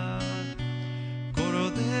piedad.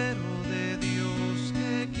 Cordero de Dios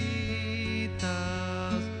que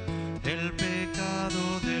quitas el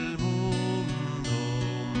pecado del mundo,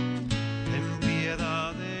 ten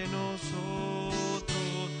piedad de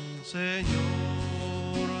nosotros,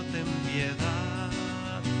 Señor, ten piedad.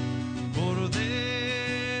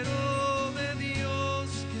 Cordero de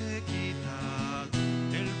Dios que quitas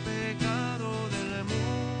el pecado del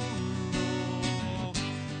mundo,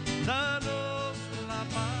 danos la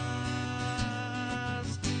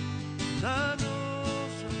paz,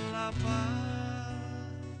 danos la paz.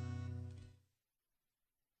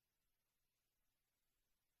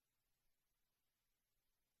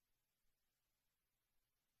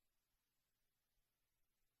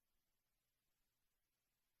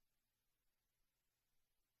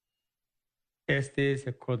 Este es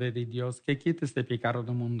el Cordero de Dios que quita este pecado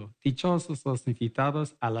del mundo. Dichosos los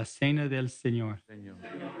invitados a la cena del Señor. Señor,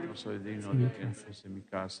 no soy digno de que entres en mi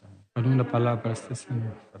casa Por una palabra este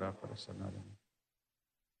Señor. para sanarme.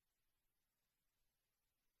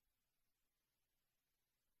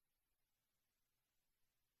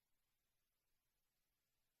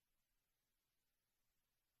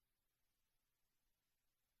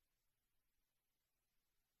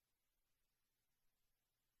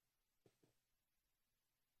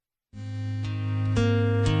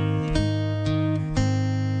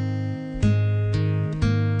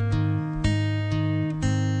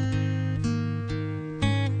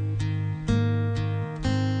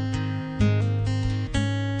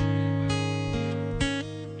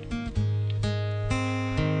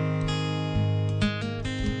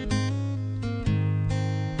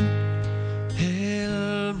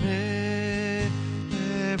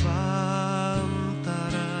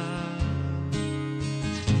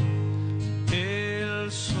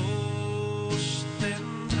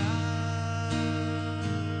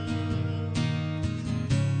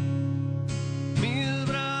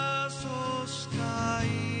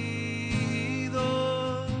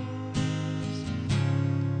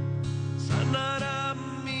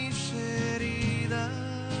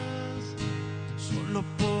 solo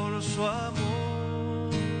por su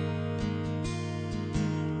amor.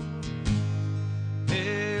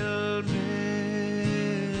 Él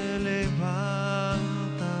me levantará,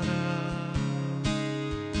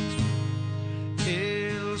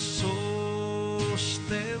 Él sostendrá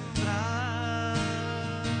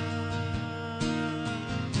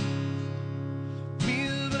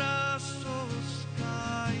mis brazos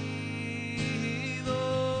caídos,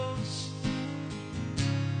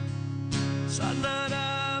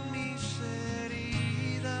 sanará mis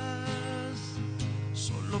heridas,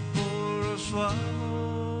 solo por su amor.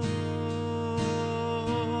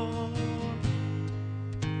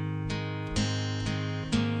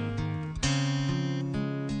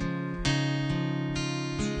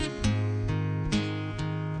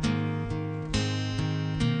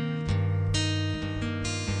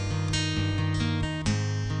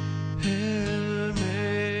 Él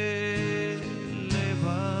me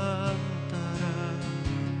levantará,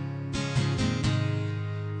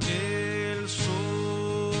 Él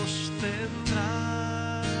sostendrá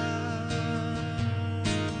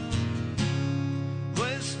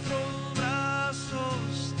nuestros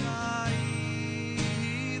brazos caídos,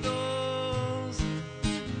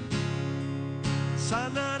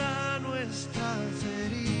 sanará nuestras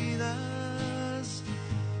heridas,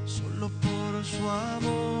 solo por su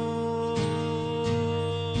amor.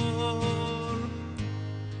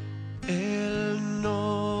 Él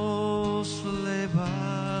nos levantará,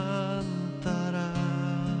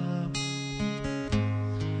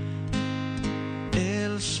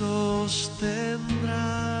 Él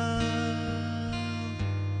sostendrá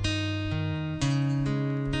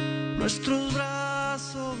nuestros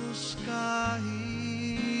brazos caídos,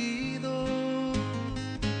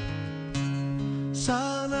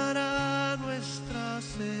 sanará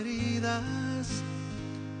nuestras heridas,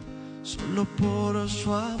 solo por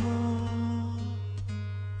su amor.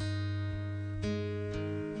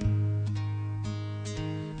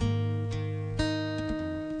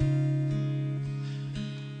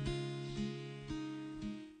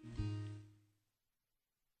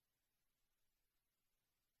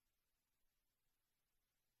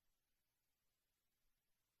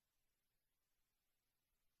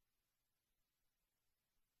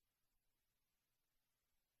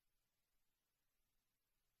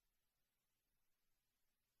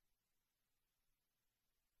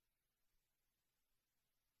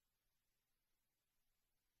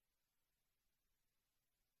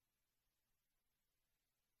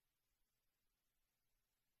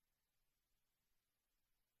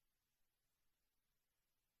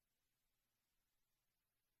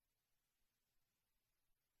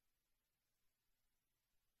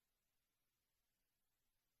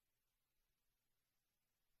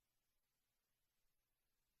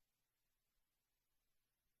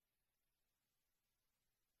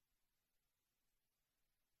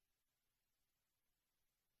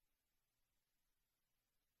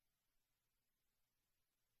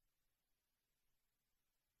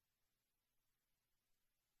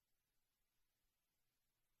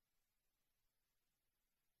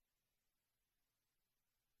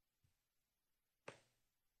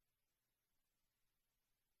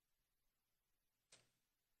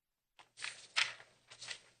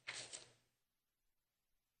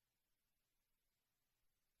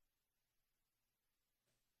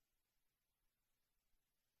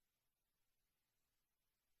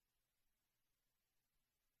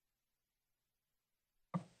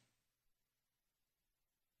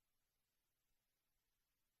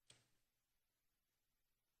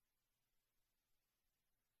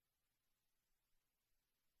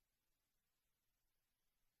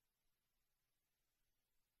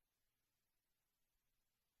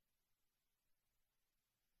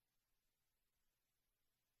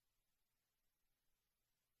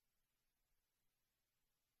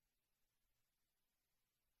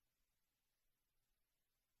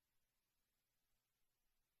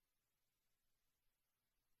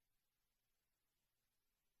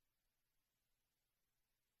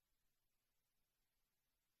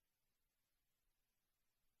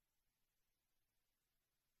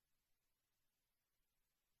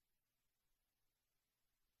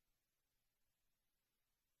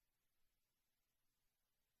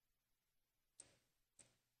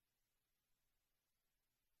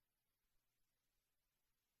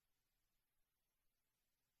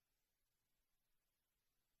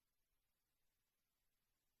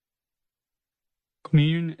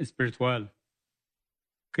 Comunión espiritual.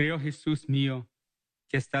 Creo, Jesús mío,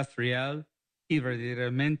 que estás real y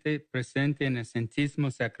verdaderamente presente en el santísimo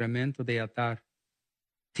sacramento de altar.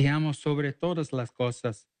 Te amo sobre todas las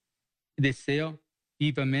cosas y deseo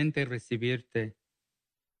vivamente recibirte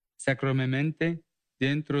sacramentalmente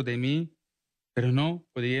dentro de mí, pero no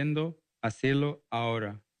pudiendo hacerlo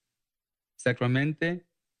ahora. Sacramente,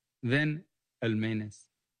 ven al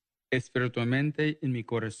menos, espiritualmente en mi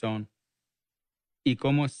corazón. Y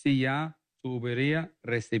como si ya tú hubiera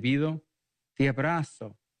recibido, te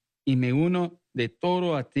abrazo y me uno de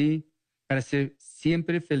todo a ti para ser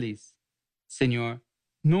siempre feliz. Señor,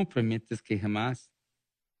 no permites que jamás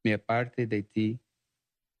me aparte de ti.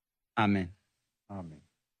 Amén. Amén.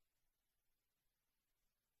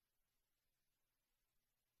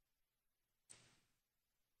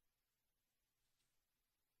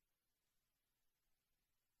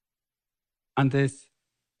 Antes,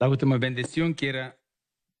 la última bendición quiero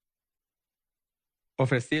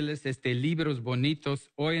ofrecerles libros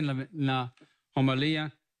bonitos. Hoy en la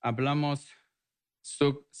homilía hablamos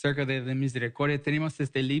acerca de la misericordia. Tenemos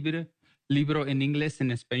este libro en inglés,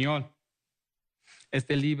 en español.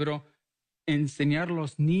 Este libro, enseñar a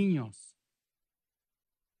los niños,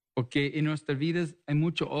 porque en nuestras vidas hay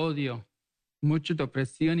mucho odio, mucha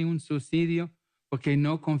depresión y un suicidio, porque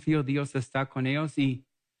no confío Dios está con ellos y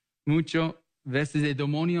muchas veces el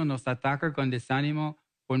demonio nos ataca con desánimo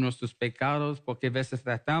por nuestros pecados, porque a veces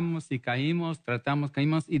tratamos y caímos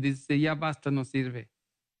y dice, ya basta, no sirve.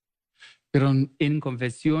 Pero en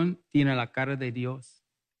confesión tiene la cara de Dios.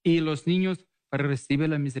 Y los niños, para recibir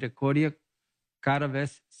la misericordia, cada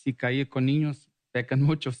vez si cae con niños, pecan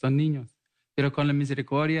mucho, son niños. Pero con la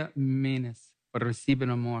misericordia, menos, para recibir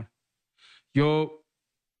amor. Yo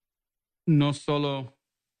no solo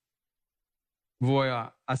voy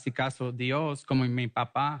a hacer caso a Dios como mi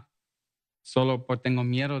papá, solo porque tengo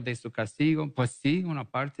miedo de su castigo. Pues sí, una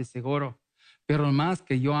parte seguro. Pero más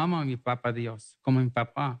que yo amo a mi papá Dios, como mi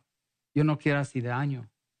papá. Yo no quiero hacer daño.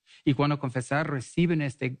 Y cuando confesar, reciben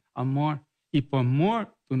este amor. Y por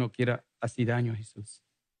amor, tú no quieras hacer daño a Jesús.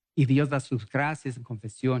 Y Dios da sus gracias en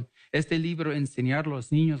confesión. Este libro enseñar a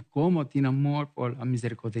los niños cómo tienen amor por la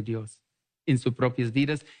misericordia de Dios en sus propias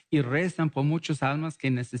vidas y rezan por muchas almas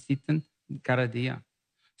que necesitan cada día.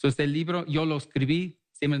 Este libro yo lo escribí,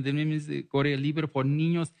 se llama de misericordia, el libro por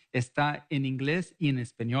niños, está en inglés y en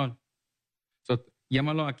español.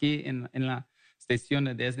 Llámalo aquí en la estación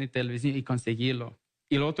de Disney Televisión y conseguirlo.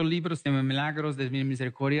 Y el otro libro se llama Milagros de mi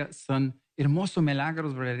Misericordia. Son hermosos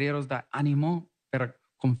milagros verdaderos, da ánimo, pero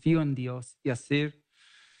confío en Dios y hacer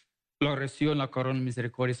lo recibo en la corona de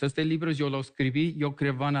misericordia. Este libro yo lo escribí, yo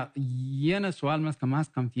creo van a llenar su alma con más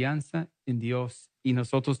confianza en Dios. Y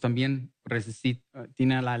nosotros también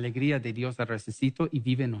tiene la alegría de Dios al resucito y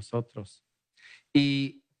vive en nosotros.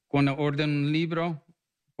 Y cuando ordena un libro,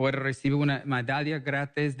 puede recibir una medalla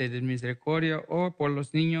gratis de misericordia o por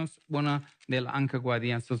los niños, una del ángel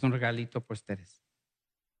guardián. Eso es un regalito por ustedes.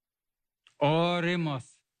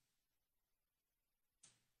 Oremos.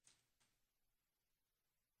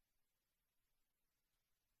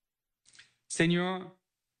 Señor,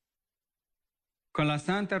 con la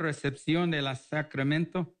santa recepción del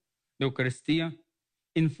sacramento de Eucaristía,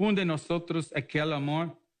 infunde en nosotros aquel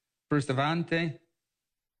amor perseverante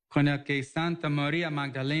con el que Santa María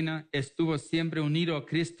Magdalena estuvo siempre unido a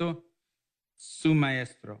Cristo, su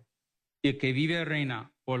Maestro, y que vive y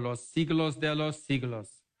reina por los siglos de los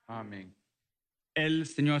siglos. Amén. El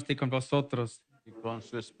Señor esté con vosotros. Y con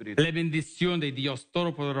su espíritu. La bendición de Dios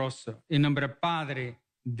Todopoderoso, en nombre del Padre,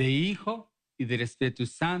 de Hijo y del Espíritu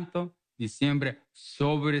Santo, y siempre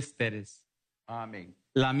sobre ustedes. Amén.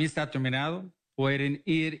 La misa ha terminado. Pueden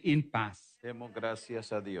ir en paz. Demos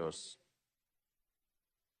gracias a Dios.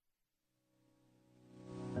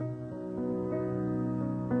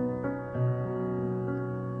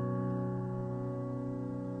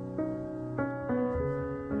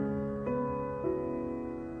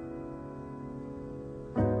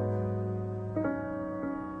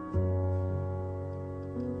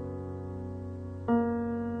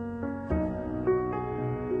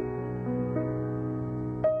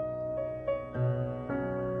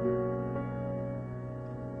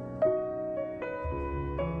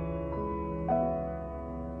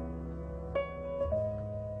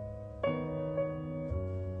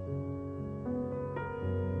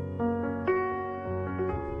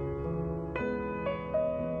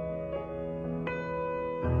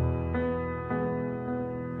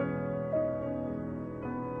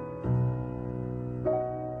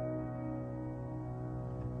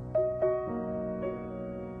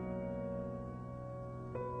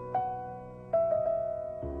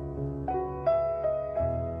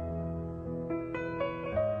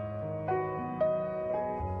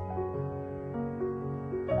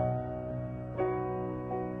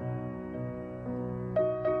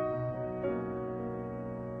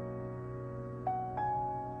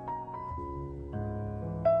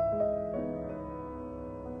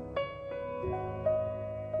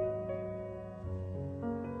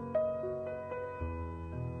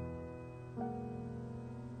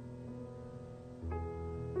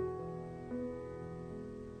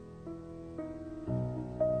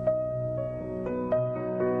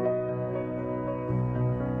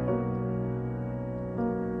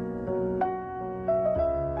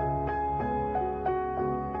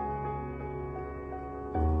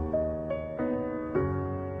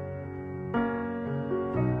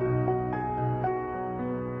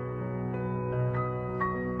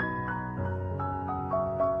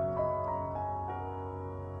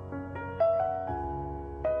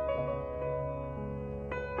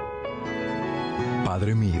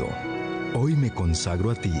 Padre mío, hoy me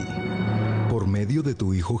consagro a ti, por medio de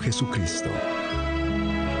tu Hijo Jesucristo.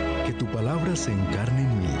 Que tu palabra se encarne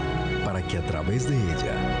en mí, para que a través de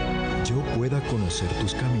ella yo pueda conocer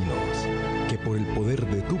tus caminos. Que por el poder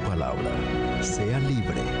de tu palabra sea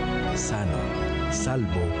libre, sano,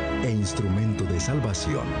 salvo e instrumento de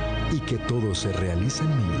salvación, y que todo se realice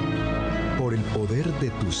en mí, por el poder de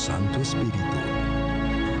tu Santo Espíritu.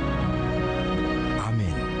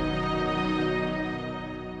 Amén.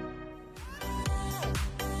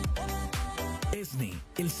 ESNE,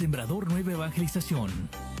 el Sembrador Nueva Evangelización.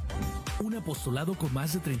 Un apostolado con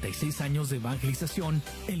más de 36 años de evangelización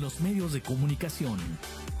en los medios de comunicación,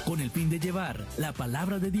 con el fin de llevar la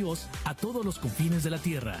palabra de Dios a todos los confines de la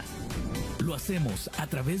tierra. Lo hacemos a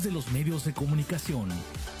través de los medios de comunicación,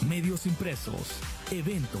 medios impresos,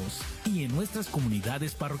 eventos y en nuestras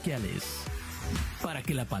comunidades parroquiales. Para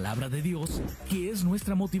que la palabra de Dios, que es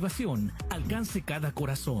nuestra motivación, alcance cada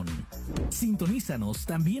corazón. Sintonízanos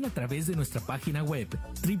también a través de nuestra página web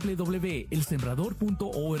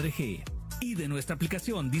www.elsembrador.org y de nuestra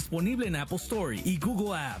aplicación disponible en Apple Store y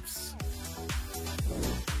Google Apps.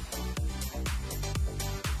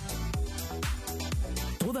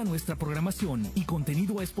 Toda nuestra programación y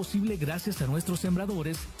contenido es posible gracias a nuestros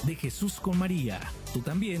sembradores de Jesús con María. Tú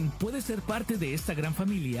también puedes ser parte de esta gran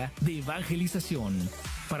familia de evangelización.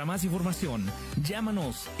 Para más información,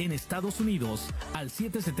 llámanos en Estados Unidos al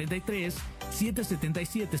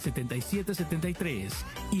 773-777-7773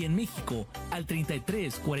 y en México al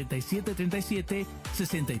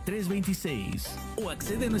 33-4737-6326 o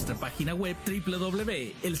accede a nuestra página web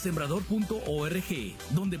www.elsembrador.org,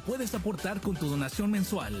 donde puedes aportar con tu donación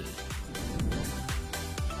mensual.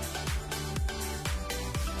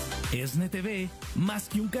 ESNE TV, más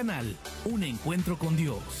que un canal, un encuentro con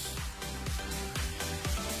Dios.